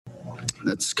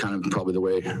that's kind of probably the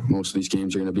way most of these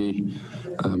games are going to be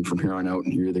from here on out.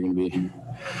 You're either going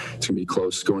to be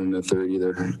close going into the third,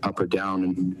 either up or down,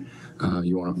 and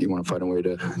you want to find a way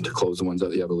to close the ones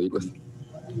that you have a lead with.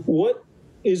 What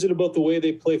is it about the way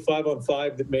they play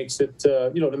 5-on-5 that makes it,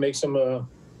 that makes them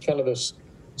kind of a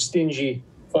stingy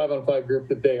 5-on-5 group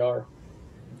that they are?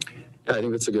 Yeah, I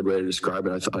think that's a good way to describe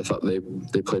it. I thought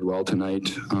they played well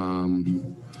tonight.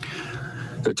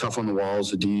 They're tough on the walls.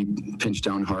 The D pinched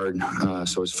down hard.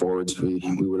 So as forwards, we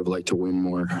would have liked to win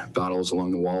more battles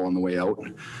along the wall on the way out.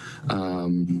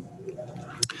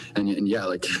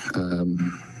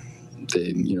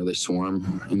 They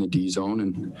swarm in the D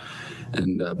zone,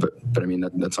 but I mean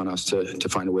that's on us to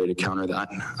find a way to counter that.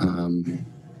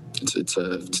 It's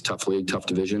a tough league, tough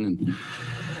division,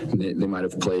 and they might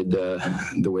have played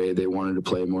the way they wanted to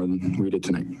play more than we did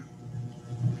tonight.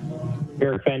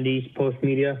 Eric Fendy, Post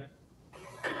Media.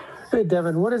 Hey,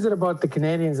 Devin, what is it about the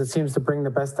Canadians that seems to bring the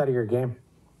best out of your game?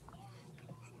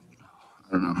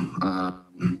 I don't know.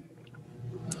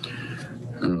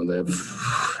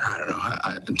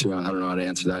 I don't know how to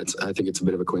answer that. I think it's a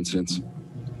bit of a coincidence.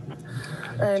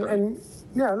 No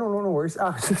worries.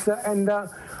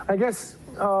 I guess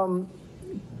the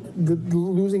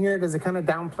losing here, does it kind of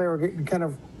downplay or get kind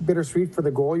of bittersweet for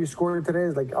the goal you scored today?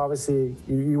 It's like, obviously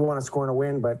you want to score and a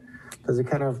win, but does it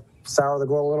kind of sour the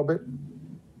goal a little bit?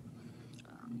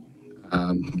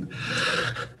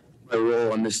 My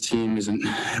role on this team it's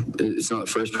not the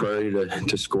first priority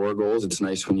to score goals. It's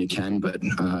nice when you can, but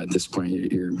at this point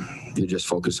you're just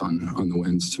focused on the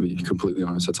wins, to be completely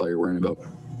honest. That's all you're worrying about.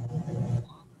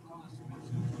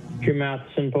 Jim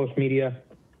Matheson, Post Media.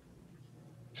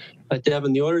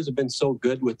 Devin, the Oilers have been so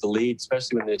good with the lead,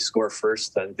 especially when they score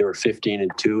first. They were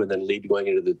 15-2 and then lead going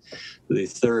into the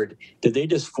third. Did they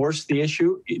just force the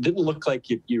issue? It didn't look like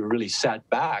you really sat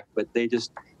back, but they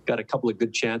just got a couple of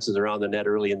good chances around the net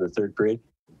early in the third period.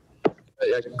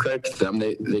 Yeah, credit to them.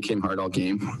 They came hard all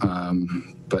game.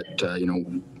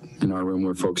 In our room,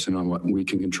 we're focusing on what we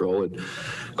can control. And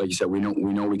like you said, we know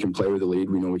we can play with the lead.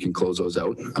 We know we can close those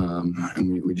out.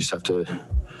 And we just have to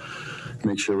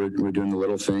make sure we're doing the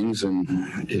little things. And,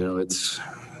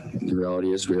 the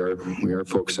reality is we are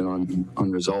focusing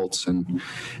on results, and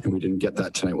we didn't get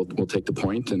that tonight. We'll take the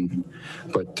point,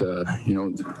 but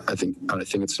I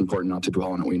think it's important not to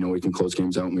dwell on it. We know we can close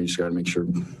games out, and we just got to make sure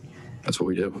that's what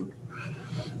we do.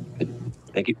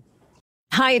 Thank you.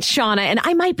 Hi, it's Shauna, and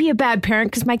I might be a bad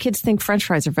parent because my kids think French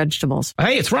fries are vegetables.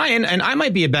 Hey, it's Ryan, and I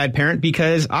might be a bad parent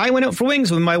because I went out for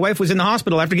wings when my wife was in the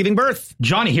hospital after giving birth.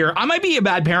 Johnny here. I might be a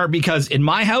bad parent because in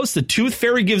my house, the tooth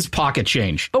fairy gives pocket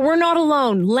change. But we're not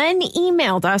alone. Len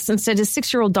emailed us and said his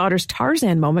 6-year-old daughter's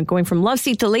Tarzan moment going from love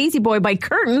seat to lazy boy by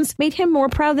curtains made him more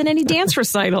proud than any dance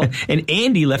recital. And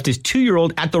Andy left his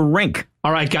 2-year-old at the rink.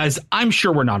 All right, guys, I'm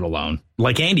sure we're not alone.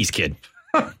 Like Andy's kid.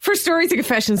 For stories and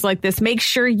confessions like this, make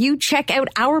sure you check out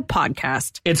our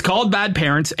podcast. It's called Bad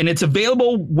Parents, and it's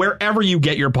available wherever you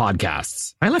get your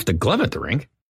podcasts. I left a glove at the rink.